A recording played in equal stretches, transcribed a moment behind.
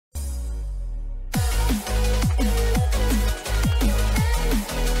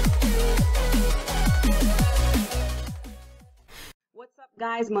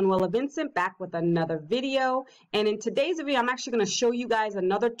Guys, Manuela Vincent back with another video, and in today's video I'm actually going to show you guys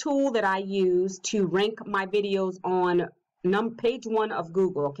another tool that I use to rank my videos on page 1 of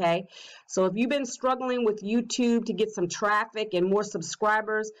Google. Okay, so if you've been struggling with YouTube to get some traffic and more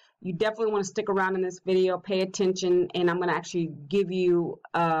subscribers, you definitely want to stick around in this video, pay attention, and I'm going to actually give you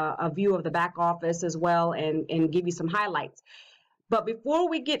a view of the back office as well and give you some highlights. But before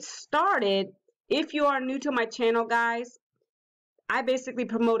we get started, if you are new to my channel, guys, I basically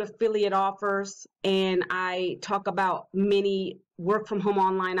promote affiliate offers and I talk about many work from home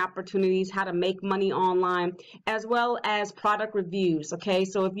online opportunities, how to make money online, as well as product reviews. Okay,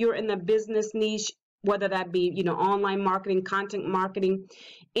 so if you're in the business niche, whether that be, online marketing, content marketing,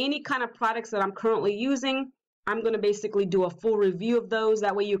 any kind of products that I'm currently using, I'm going to basically do a full review of those.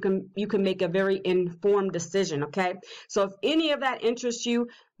 That way you can make a very informed decision. Okay, so if any of that interests you,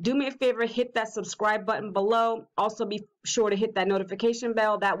 do me a favor, hit that subscribe button below. Also be sure to hit that notification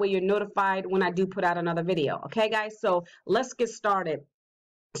bell. That way you're notified when I do put out another video. Okay, guys, so let's get started.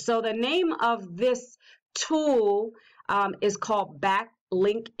 So the name of this tool is called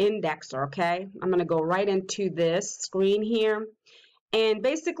Backlink Indexer. Okay, I'm going to go right into this screen here. And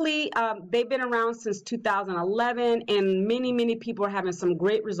basically, they've been around since 2011, and many people are having some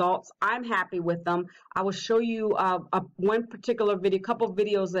great results. I'm happy with them. I will show you one particular video, couple of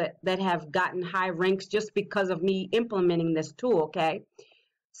videos that have gotten high ranks just because of me implementing this tool. Okay,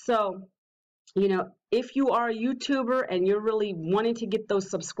 so if you are a YouTuber and you're really wanting to get those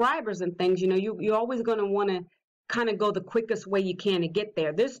subscribers and things, you're always going to want to kind of go the quickest way you can to get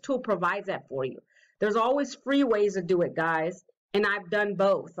there. This tool provides that for you. There's always free ways to do it, guys. And I've done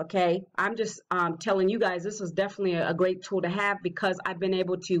both. Okay, I'm just telling you guys this is definitely a great tool to have because I've been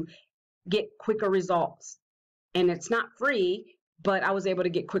able to get quicker results. And it's not free, but I was able to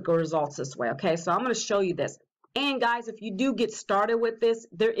get quicker results this way. Okay, so I'm going to show you this. And guys, if you do get started with this,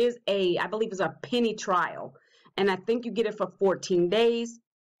 there is I believe it's a penny trial, and I think you get it for 14 days.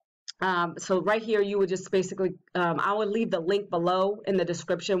 So right here, you would just basically, I will leave the link below in the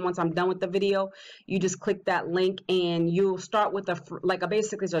description. Once I'm done with the video, you just click that link and you'll start with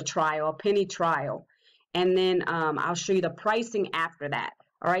basically it's a trial, a penny trial. And then I'll show you the pricing after that.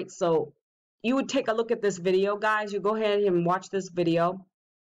 All right, so you would take a look at this video, guys. You go ahead and watch this video.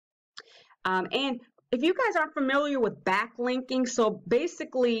 And if you guys aren't familiar with backlinking, so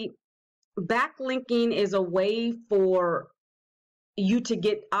basically backlinking is a way for you to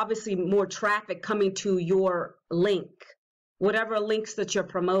get obviously more traffic coming to your link, whatever links that you're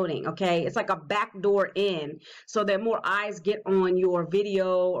promoting. Okay, it's like a backdoor in, so that more eyes get on your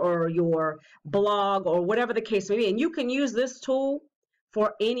video or your blog or whatever the case may be. And you can use this tool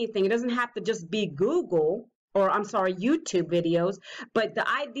for anything. It doesn't have to just be Google, or I'm sorry, YouTube videos, but the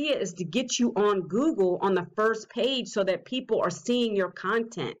idea is to get you on Google on the first page so that people are seeing your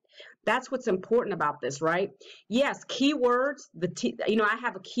content. That's what's important about this, right? Yes, keywords, I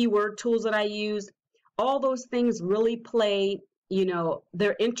have a keyword tools that I use. All those things really play,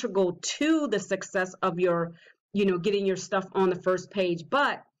 they're integral to the success of your, getting your stuff on the first page.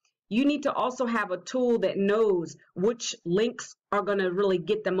 But you need to also have a tool that knows which links are going to really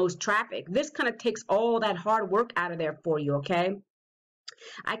get the most traffic. This kind of takes all that hard work out of there for you, okay?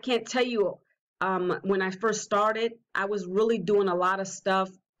 I can't tell you, when I first started, I was really doing a lot of stuff,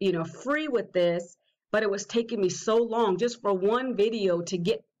 free with this, but it was taking me so long just for one video to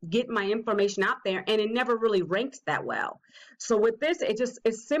get my information out there, and it never really ranks that well. So with this,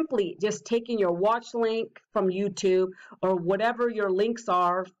 it's simply just taking your watch link from YouTube or whatever your links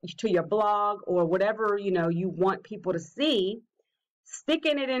are to your blog or whatever you want people to see,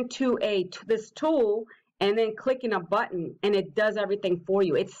 sticking it into this tool, and then clicking a button, and it does everything for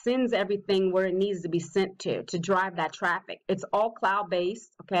you. It sends everything where it needs to be sent to drive that traffic. It's all cloud-based,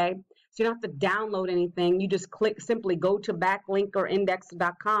 okay? So you don't have to download anything. You just simply go to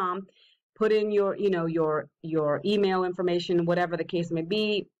backlinkindex.com, put in your email information, whatever the case may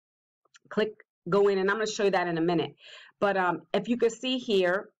be, go in, and I'm going to show you that in a minute. But if you can see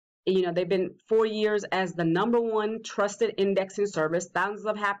here, they've been 4 years as the #1 trusted indexing service, thousands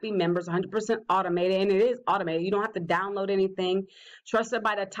of happy members, 100% automated, and it is automated. You don't have to download anything. Trusted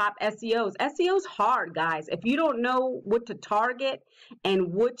by the top SEOs. SEO is hard, guys. If you don't know what to target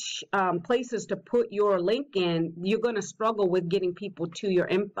and which places to put your link in, you're going to struggle with getting people to your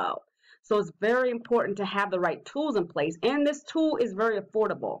info. So it's very important to have the right tools in place, and this tool is very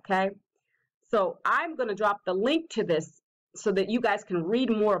affordable, okay? So I'm going to drop the link to this so that you guys can read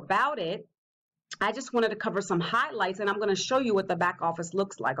more about it. I just wanted to cover some highlights, and I'm going to show you what the back office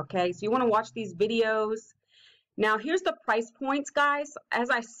looks like, okay? So you want to watch these videos. Now, here's the price points, guys. As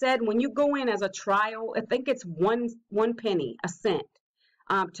I said, when you go in as a trial, I think it's one penny, a cent.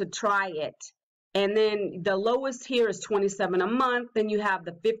 to try it. And then the lowest here is $27 a month. Then you have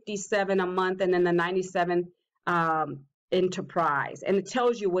the $57 a month, and then the $97 enterprise. And it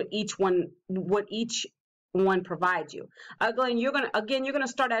tells you what each one provides you. Again, you're gonna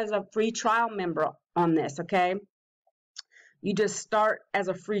start as a free trial member on this. Okay, you just start as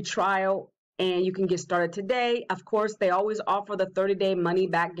a free trial, and you can get started today. Of course, they always offer the 30-day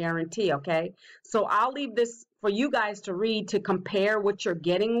money-back guarantee. Okay, so I'll leave this for you guys to read, to compare what you're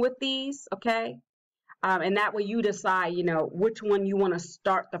getting with these. Okay, and that way you decide, you know, which one you want to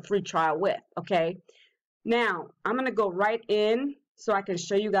start the free trial with. Okay, now I'm gonna go right in so I can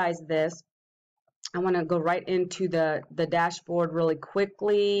show you guys this. I want to go right into the dashboard really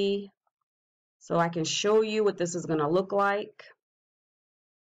quickly so I can show you what this is going to look like.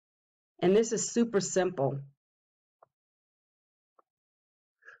 And this is super simple.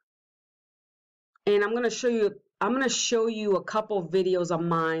 And I'm going to show you a couple videos of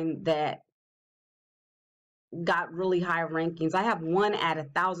mine that got really high rankings. I have one at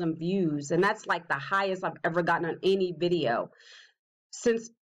 1,000 views, and that's like the highest I've ever gotten on any video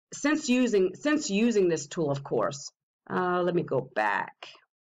since using this tool, of course. Let me go back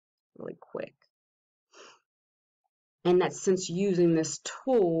really quick. And that's since using this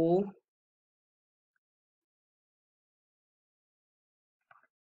tool.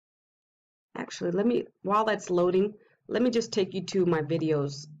 Actually, while that's loading, let me just take you to my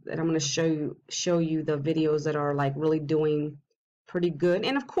videos that I'm going to show you the videos that are like really doing pretty good.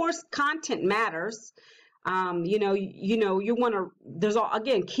 And of course, content matters. You want to,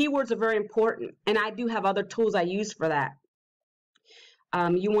 again, keywords are very important, and I do have other tools I use for that.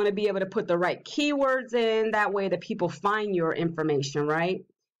 You want to be able to put the right keywords in, that way that people find your information, right?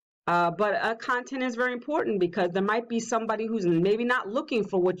 But content is very important, because there might be somebody who's maybe not looking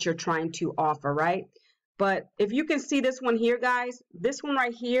for what you're trying to offer, right? But if you can see this one here, guys, this one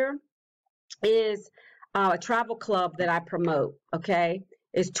right here is a travel club that I promote. Okay,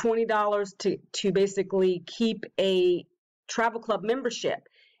 it's $20 to basically keep a travel club membership.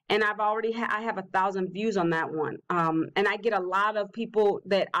 And I have 1,000 views on that one. And I get a lot of people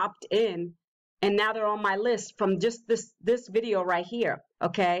that opt in, and now they're on my list from just this video right here.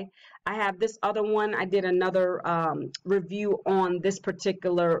 Okay, I have this other one. I did another review on this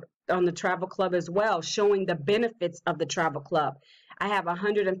particular, on the travel club as well, showing the benefits of the travel club. I have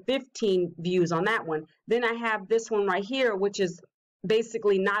 115 views on that one. Then I have this one right here, which is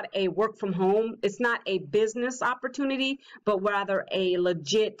basically not a work from home. It's not a business opportunity, but rather a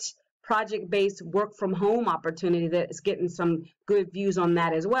legit project-based work from home opportunity that is getting some good views on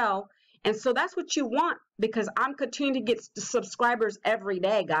that as well. And so that's what you want, because I'm continuing to get subscribers every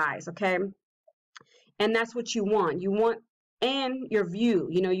day, guys. Okay, and that's what you want. You want, and your view,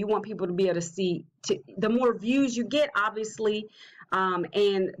 you want people to be able to see. The more views you get, obviously,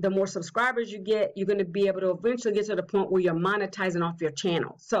 and the more subscribers you get, you're going to be able to eventually get to the point where you're monetizing off your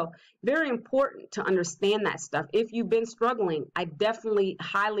channel. So very important to understand that stuff. If you've been struggling, I definitely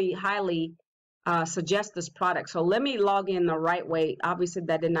highly suggest this product. So let me log in the right way. Obviously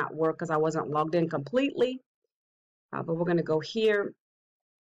that did not work because I wasn't logged in completely, but we're going to go here,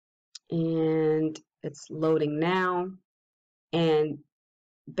 and it's loading now. And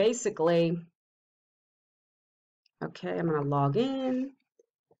basically, okay, I'm going to log in,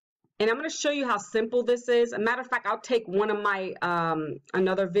 and I'm going to show you how simple this is. As a matter of fact, I'll take one of my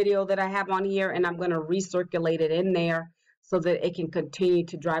another video that I have on here, and I'm going to recirculate it in there so that it can continue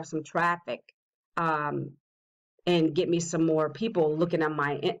to drive some traffic and get me some more people looking at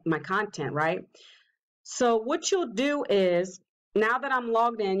my content, right? So what you'll do is, now that I'm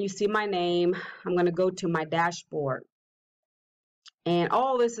logged in, you see my name, I'm going to go to my dashboard. And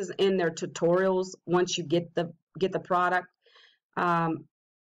all this is in their tutorials. Once you get the product,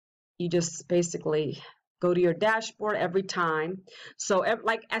 you just basically go to your dashboard every time. So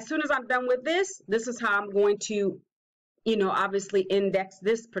like as soon as I'm done with this is how I'm going to, obviously index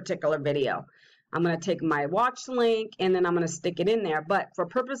this particular video. I'm going to take my watch link, and then I'm going to stick it in there. But for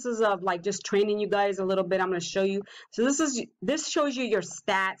purposes of like just training you guys a little bit, I'm going to show you. So this shows you your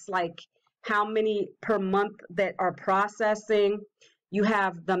stats, like how many per month that are processing. You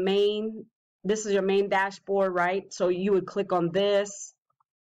have the main, this is your main dashboard, right? So you would click on this.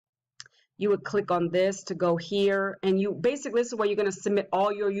 You would click on this to go here, and you basically, this is where you're going to submit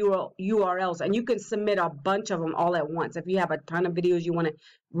all your URLs, and you can submit a bunch of them all at once. If you have a ton of videos you want to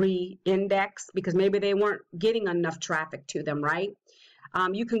re-index because maybe they weren't getting enough traffic to them, right?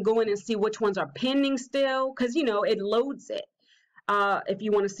 You can go in and see which ones are pending still, because it loads it. If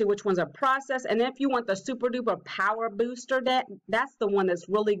you want to see which ones are processed, and if you want the super duper power booster, that's the one that's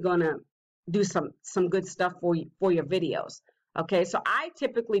really gonna do some good stuff for your videos. Okay, so I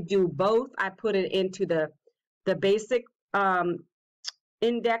typically do both. I put it into the basic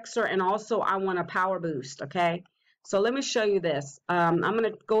indexer, and also I want a power boost. Okay, so let me show you this. I'm going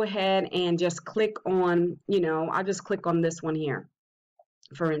to go ahead and just click on, I'll just click on this one here,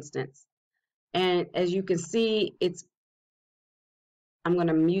 for instance. And as you can see, I'm going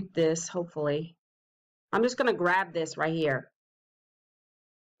to mute this, hopefully. I'm just going to grab this right here.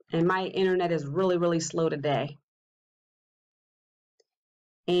 And my internet is really, really slow today.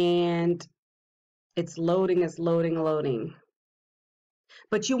 And it's loading, loading.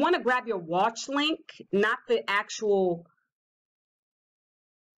 But you want to grab your watch link, not the actual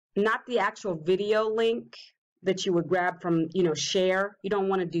video link that you would grab from, share. You don't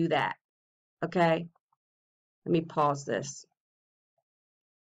want to do that. Okay. Let me pause this.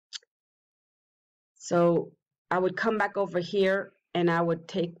 So I would come back over here and I would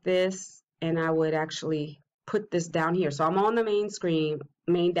take this and I would actually put this down here. So I'm on the main screen,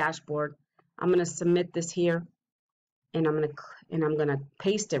 main dashboard. I'm going to submit this here, and I'm going to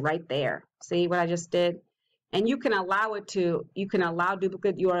paste it right there. See what I just did? And you can allow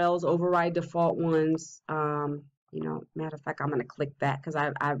duplicate URLs, override default ones. Matter of fact, I'm going to click that because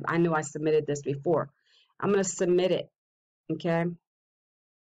I knew I submitted this before. I'm going to submit it. Okay.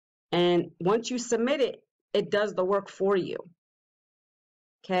 And once you submit it, it does the work for you.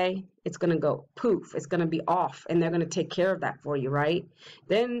 Okay, it's going to go poof, it's going to be off, and they're going to take care of that for you, right?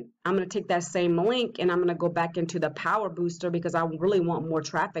 Then I'm going to take that same link and I'm going to go back into the power booster because I really want more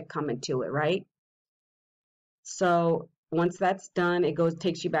traffic coming to it, right? So once that's done, it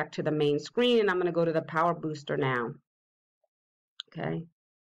takes you back to the main screen, and I'm going to go to the power booster now. Okay.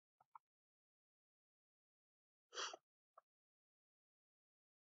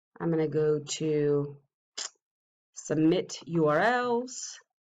 I'm going to go to submit URLs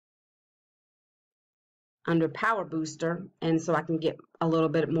under power booster, and so I can get a little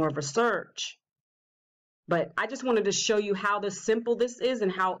bit more of a search. But I just wanted to show you how simple this is,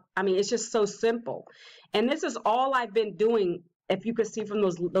 and how, it's just so simple. And this is all I've been doing. If you could see from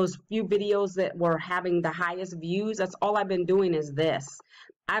those few videos that were having the highest views, that's all I've been doing is this.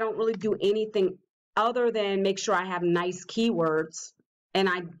 I don't really do anything other than make sure I have nice keywords. And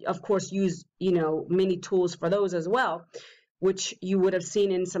I, of course, use, many tools for those as well, which you would have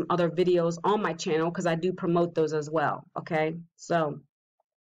seen in some other videos on my channel because I do promote those as well. Okay, so.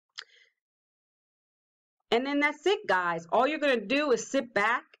 And then that's it, guys. All you're going to do is sit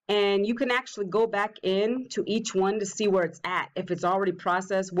back, and you can actually go back in to each one to see where it's at. If it's already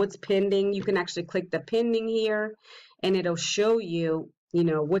processed, what's pending, you can actually click the pending here, and it'll show you,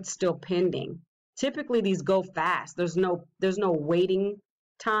 what's still pending. Typically, these go fast. There's no waiting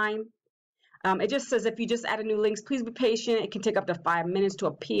time. It just says if you just added new links, please be patient. It can take up to 5 minutes to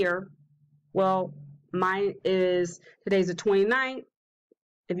appear. Well, mine is, today's the 29th.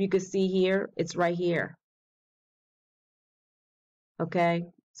 If you can see here, it's right here. Okay,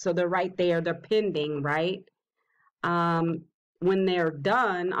 so they're right there. They're pending, right? When they're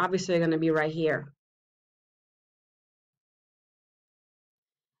done, obviously they're going to be right here.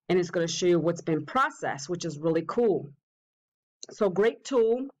 And it's going to show you what's been processed, which is really cool. So great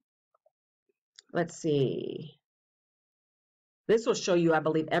tool. Let's see. This will show you, I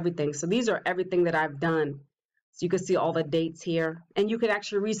believe, everything. So these are everything that I've done. So you can see all the dates here. And you can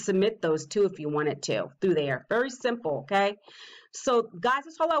actually resubmit those too if you wanted to through there. Very simple, okay? So guys,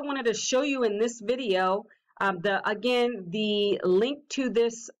 that's all I wanted to show you in this video. Again, the link to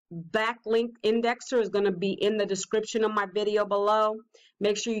this backlink indexer is going to be in the description of my video below.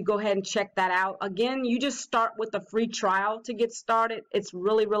 Make sure you go ahead and check that out. Again, you just start with a free trial to get started. It's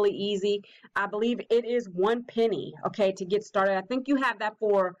really, really easy. I believe it is 1 penny, okay, to get started. I think you have that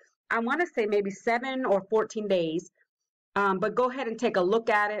for, I want to say maybe 7 or 14 days. But go ahead and take a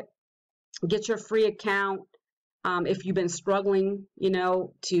look at it. Get your free account. If you've been struggling,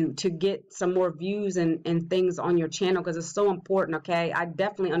 to get some more views and things on your channel, because it's so important, okay? I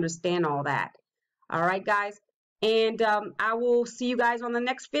definitely understand all that. All right, guys. And I will see you guys on the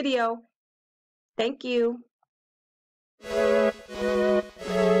next video. Thank you.